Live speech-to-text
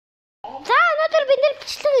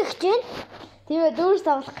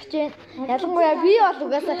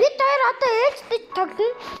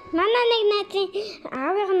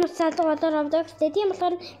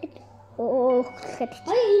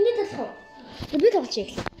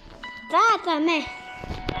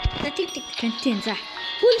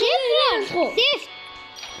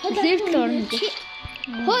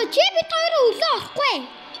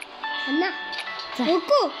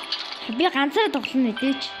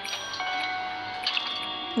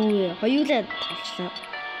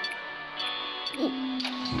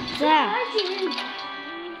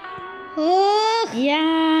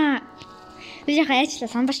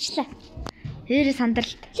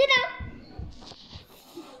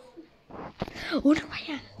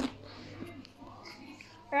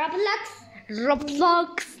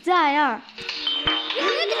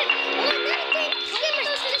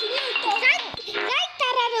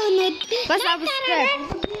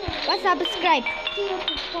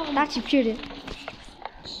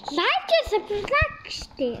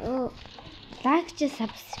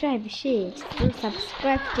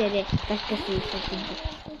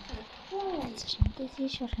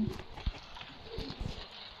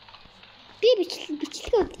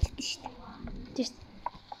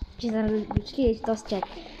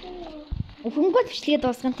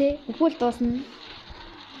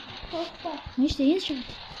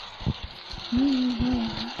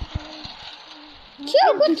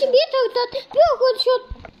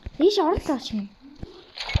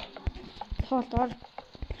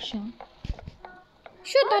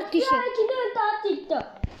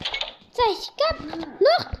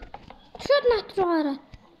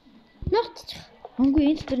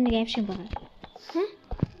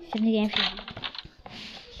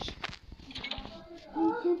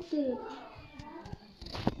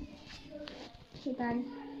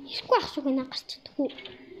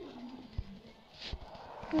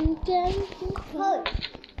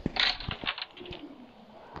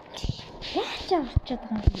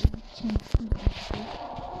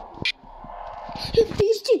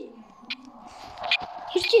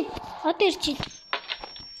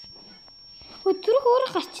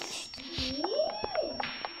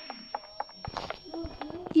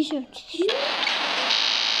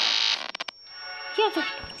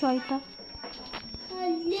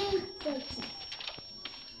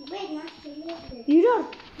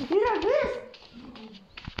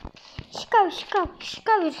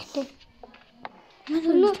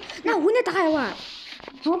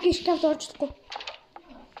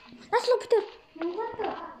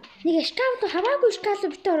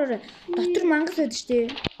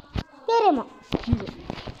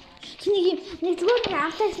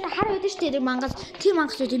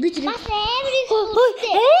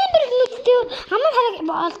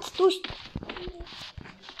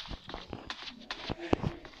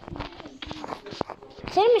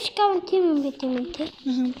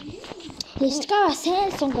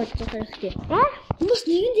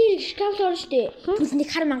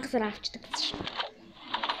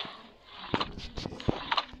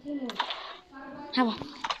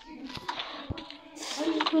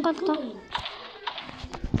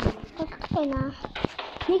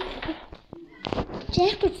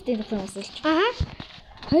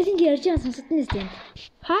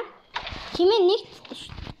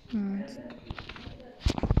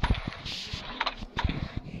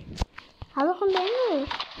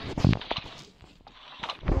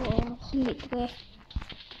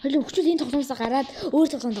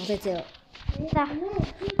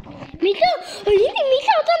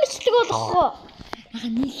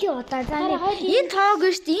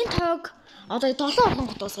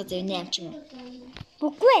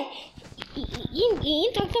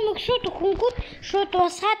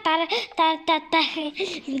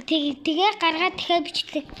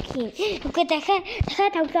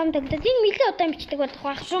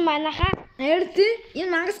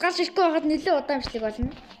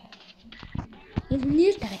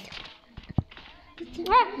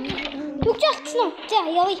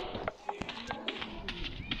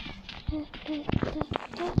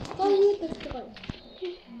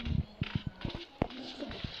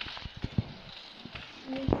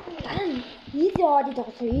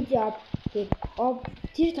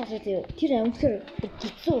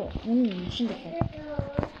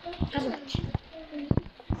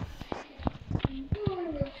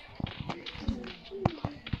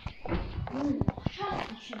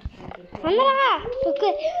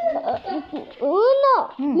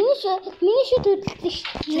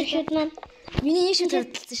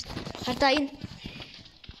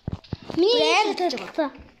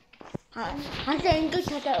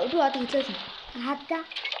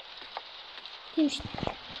Тийм шүү.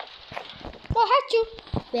 Оо хаач юу?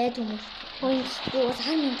 Байд хүмүүс. Ой. Юу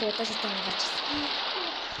хааны удаа шүтэн гарч ирсэн.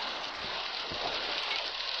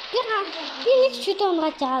 Би нэг шүтэн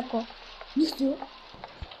унгааж байгаагүй. Нэг юу?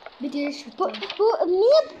 Би дээр шүтэн.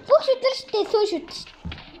 Миний бүх шүтэн штэ сүү шүтэн.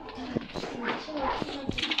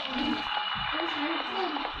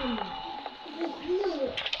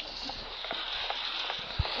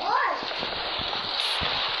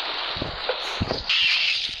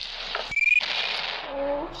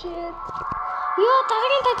 Ёо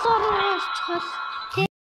дараагийн тадлаар уусчихвал.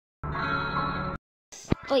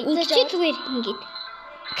 Ой ингэж зүгээр ингэж.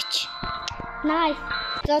 Гч. Nice.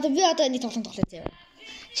 За одоо би одоо нэг тоглоом тоглоё заяа.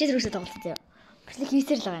 Чи тэрүүсээ тоглоё заяа. Бичлэг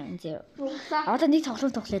хийсэр л байгаа юм заяа. Одоо нэг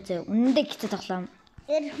тоглоом тоглоё заяа. Үнэндээ гिचээ тоглоом.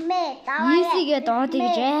 Эрхмээ даваа. Easy-гээ доод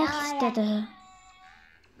гэж яах хэрэгтэй даа.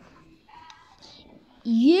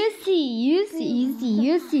 Easy.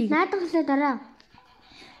 Наадах хэлээ дараа.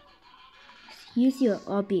 Easy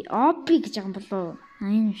оби гэж байгаа юм болоо.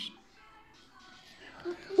 Аян ш.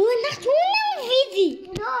 Өө нах үнэн визи.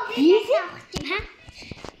 Визи? Ха?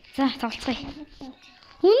 За тоглоцгоё.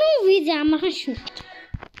 Үнэн визи амархан шүү.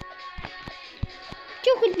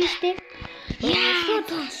 Чөөхөл биштэй. Яа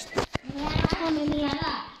тааш.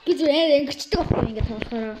 Би зүгээр ингэчдэг байхгүй ингэ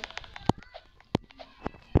тоглохоор.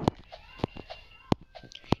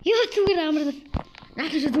 Ёо зүгээр амар.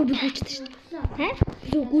 Наад шиг зүгээр гүйчдэг шүү. Ха?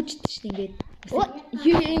 Зүгээр гүйчдэг шүү ингээд.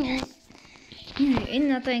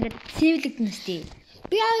 Энэ одоо ингэ цэвлэгдэн үстэй.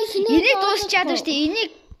 Би аа шинэ. Энийг дуусчаад байна шүү дээ.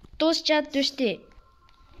 Энийг дуусчаад байна шүү дээ.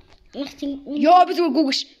 Ёо Би зүгээр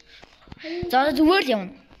гүгш. За зүгээр л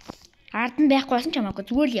явна. Ард нь байхгүй байсан ч хамаагүй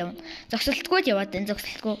зүгээр л явна. Зогсолтгүйд яваад энэ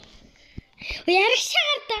зогсолтгүй. Ярих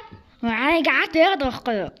шаарда. Ингээ ард байгаад байгаа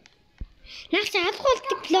байхгүй юу? Нах чи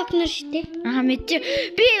алгуулдаг блокнер шүү дээ. Мэдээ.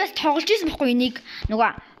 Би бас тоглож ирсэн байхгүй энийг.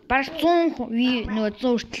 Нөгөө бараг 100 нөгөө 100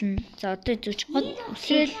 хүртэл. За одоо зүч гол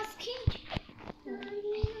үсрээл.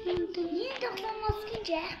 Энэ тоглоомоос кинж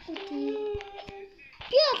яахгүй тий.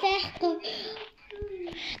 Би бол яахгүй.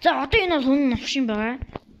 За одоо энэ бол хүн новшин байгаа.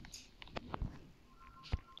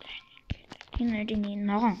 Энэ нэг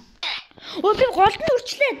ногоон. Өө би голд нь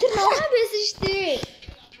үрчлээ. Тэр ногоон байсан шүү дээ.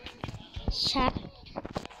 Шар.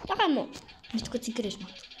 Тага мо. Мэдгүй цэнхэрэж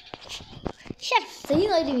мат. Шар. За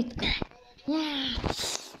энэ хоёрыг мэдгүй. Яа.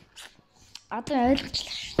 Одоо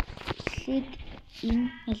ойлгочлаа шүү. Тэгэхэд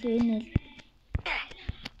энэ аль.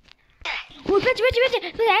 Өө бэж.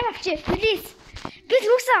 Би аим авчи. Please. Би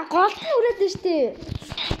зүгсэн голд нь үрээд байна шүү дээ.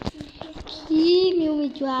 Ийм юм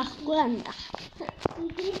иж байхгүй анда.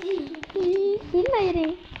 Энэ маяр.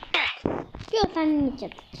 Би утааны нэг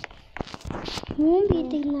чад. Мөн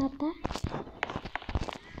бидэг надаа.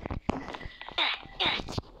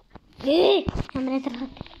 Амраа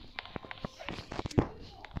тарахад.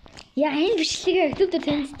 Яа энэ бичлэгээ YouTube дээр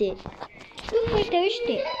таньдээ. YouTube дээр шүү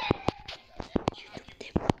дээ.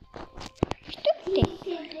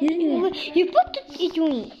 YouTube иж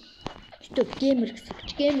юу? YouTube геймер гэсэн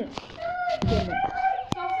чи геймер.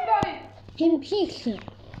 Хин эхлэх юм.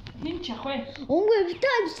 Хин чах вэ? Өнгөө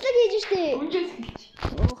битээ бичлэг хийж штэ. Үнжээс хэлж.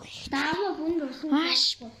 Даава бүнд усан. Ааш.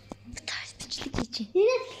 Битээ бичлэг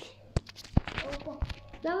хийж.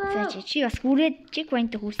 За чи бас хүрээд чиг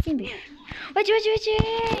вант хүрсэн юм биш. Бач.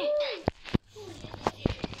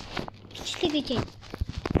 Бичлэг гэж.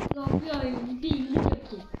 Би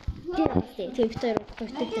Тэр битээ тавь.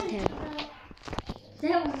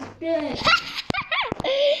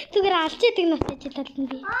 Түгээр алчаадаг натаа чи тална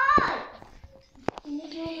би.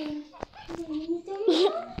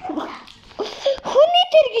 Хүний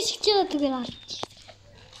тэр гიშгч байгаа түгээр алч.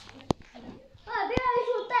 Би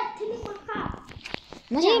аюултай тэнийг бахаа.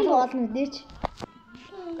 Машин болно мэдээч.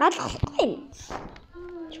 Алахгүй.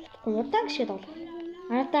 Удаан гişэд бол.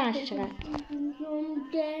 Аратаа ашгаа.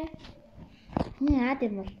 Яа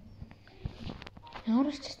юм бол.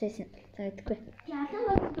 Ямар ч гэсэн зайдаггүй.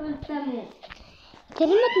 Тэр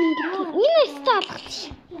юм энэ өстө алгач.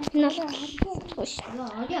 Энэ алгач.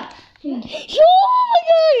 Ёо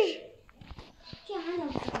маяг.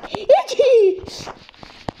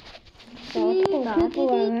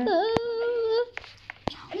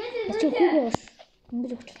 Чи хүүгөөс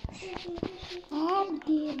ингэж өгч.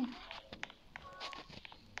 Дий.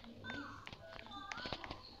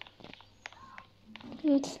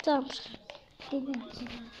 Стам. Би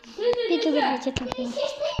түгээр хийж байгаа юм.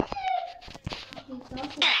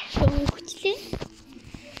 Хүчлээ.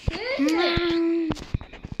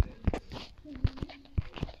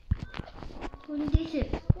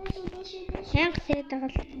 Яг сэрэг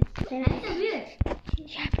дагаад.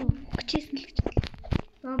 Яа бо хүчээсэн л гэж.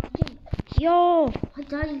 Ёо.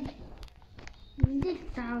 Хажаа. Энд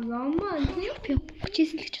таа ямаа би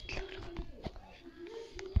хүчээсэн л гэж бодлоо.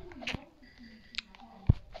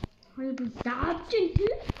 Давж ин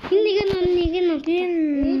тий. Нэг нь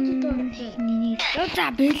За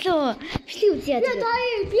бэлөө. Бичлэг үзье яа.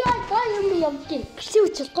 Би юм явж гин. Бичлэг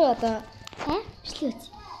үзчихгүй одоо. бичлэг үз.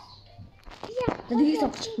 Нэгийг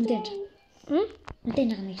сонгоч мэдээж. Мэдээж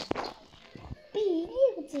нэг. Би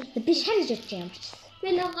энийг үзье. Би шар гэж бодож юм. Би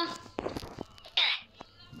нөгөө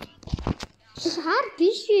Шар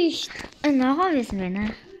биш шүү дээ. Ногоо байсан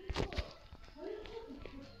байна.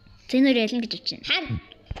 Зэнэр ялна гэж бодож байна. Хар.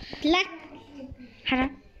 Плак. Хараа.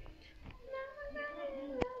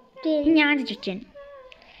 Энэ яа гэж бодож байна.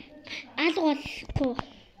 Алгуулахгүй.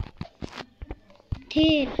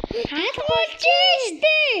 Тэр Алгуулж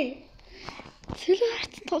штэ.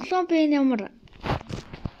 Сэлэрт тоглоом бэ ямар.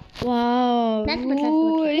 Вау.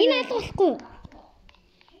 энэ алгуулахгүй.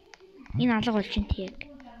 Энэ алга болж байна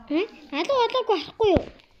тийм. Алга болоогүй харахгүй юу?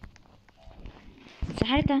 За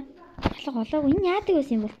хараа. Алга болоогүй. Энэ яадаг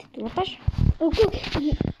байсан юм бол удааш. Үгүй.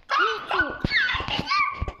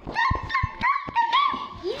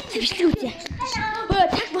 Бичлэг үзье. Өө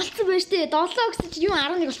таг болцсон байж тээ. 7 гэсэн чинь юу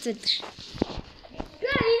 11 болцсон байдаг ш.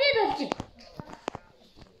 Яа энэ болж.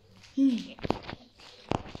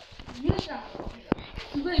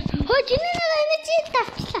 Хөөж энэ чи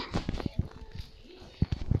тавчлаа.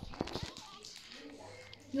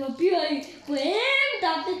 Yo би эм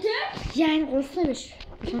давтаа тий. Яа энэ гулсан биш.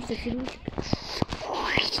 Сонсоо зэрүүл.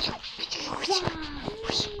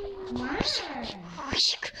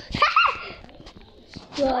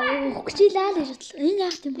 Яа хүчилаа л гэж бодлоо. Энэ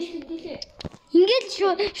яах юм бэ? Ингээд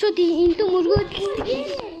шууд энэ дүү мөргөөд.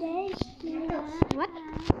 What?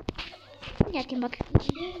 Яа тийм бод.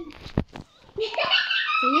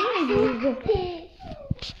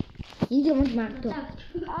 Энд юм магадгүй.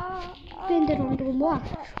 Бэн дээр ундаг юм уу?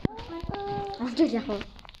 Авчил яах вэ?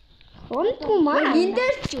 Ундаг юм аа. Энд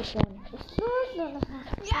дээр ч юу.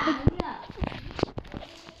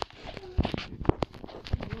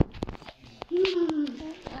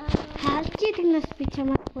 Харж идэгнээс би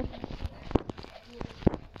чамаагүй.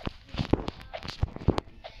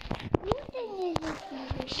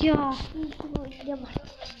 Яа.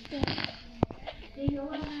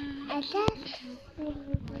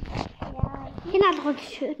 Энэ алгууд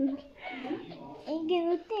шүү. Ингээд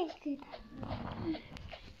үтэй.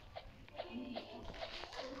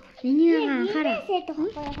 Миний анхаараа.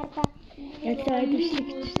 Ядаа бичлэг.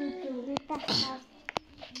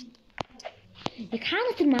 Яг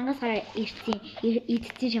хаана тэр мангас гараа ирсэн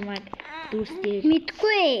идсэн чамайг дүүстэй.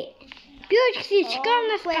 мэдгүй. Би үгүй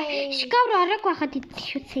шкавар орог байхад идэх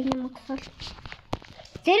шүү цэг юм гэсэн.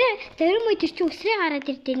 Зарим үе тэр чи өсрээ гараад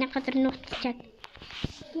ирдээ нэг газар нууцчаад.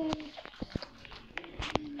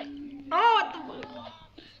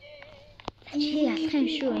 Чи ялах юм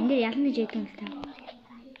шүү. Энд дээр ялна гэж ядсан л таа.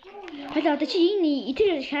 Хойлоо одоо чи энэ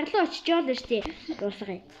тэр шарлуу очиж жоо л штэ.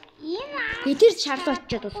 Дуусгая. Тэр шарлуу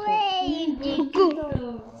очиж дуусгая. Үгүй.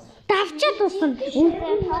 Давчаад дуусна.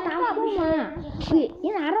 Давмаа. Үгүй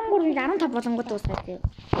энэ 13-ыг 15 болонгод дуусгая тий.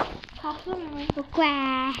 Үгүй.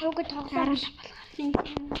 Үгүй тоглоом.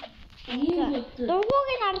 Дууг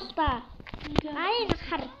нь харалтаа. Ай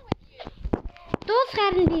хар.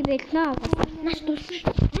 Дуусгаар нь би бэлнэ. Наш дуусчих.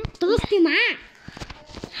 Дуус тийм аа.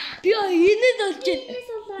 Би энэд болж байна.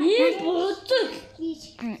 Ийм бууцаг.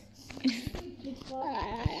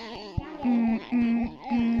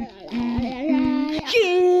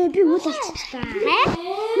 Би үл алцчихлаа.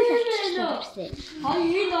 Үл алцчихлаа гэсэн.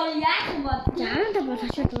 Энэ яах юм бэ? Заавал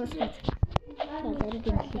болгочиход дуусгав.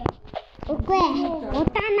 Үгүй.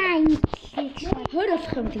 Удаанаа ингэ. Хойр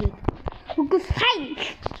болох юм тэгээд. Үгүй сайн.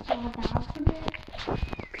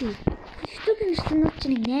 Студент минут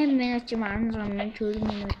чинь 8 минут ч юм 16 минут 40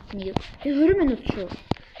 минут нэг. Тэгээ 20 минут шүү.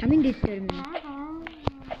 Хамгийн дэд 20 минут.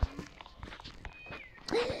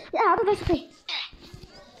 Яа одоо дуусгая.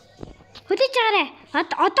 Хөдөөж байгаарэ.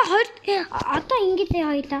 Одоо ингэж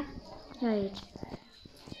хоёлаа. Яа яаж.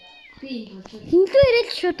 Хинлүү ирээд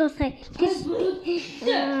шууд дуусгая. Тэр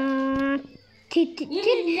чи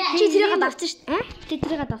тэрийг давцсан шүү дээ. Чи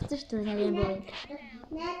тэрийг давцсан шүү дээ. Нарийн боо.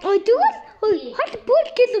 ой тэгвэл хол бүр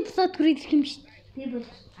кило босоод хүрэх юм шүү. Би бол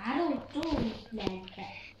 10 лайтай.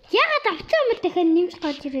 Ягаад авцсан юм бэ дахиад нэмж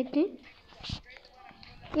гарч ирээд байна?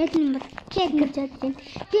 Яг юм бол чек гэж бодсон.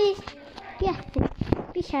 Би яах вэ?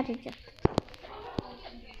 Би шаарж байна.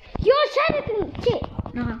 Ёо шаард чи.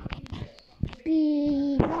 Наа. Би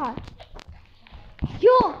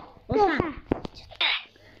ёо.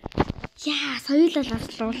 Яа, соёлол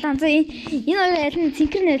баслаа. Улаан. За энэ хоёр аль нь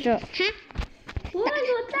цэнхэр нэ лөө?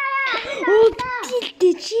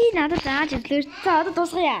 Тий чи надад зааж ирлээ. За одоо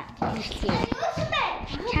дуусгая.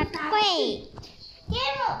 Чадахгүй.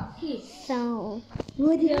 Тийм үү?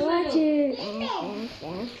 Өөд яваач.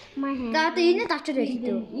 Маа. За одоо энэд авчир байл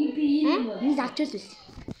дөө. Энд авчир л байсан.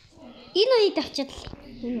 Энэ үед авчаад л.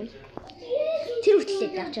 Энэ үед. Тэр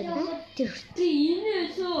хүртлээ авчир байна. Тэр хүртэл. Би энэ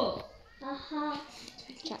өсөө. Аха.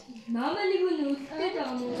 Намайг нь үлдээд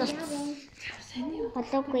байгаа юм уу?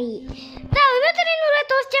 Болоогүй. За өнөөдөр энэ үрээ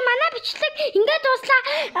дуусчих. Манай бичлэг ингээд дуслаа.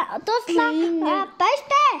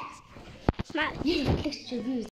 Баяртай. Бичлэгч би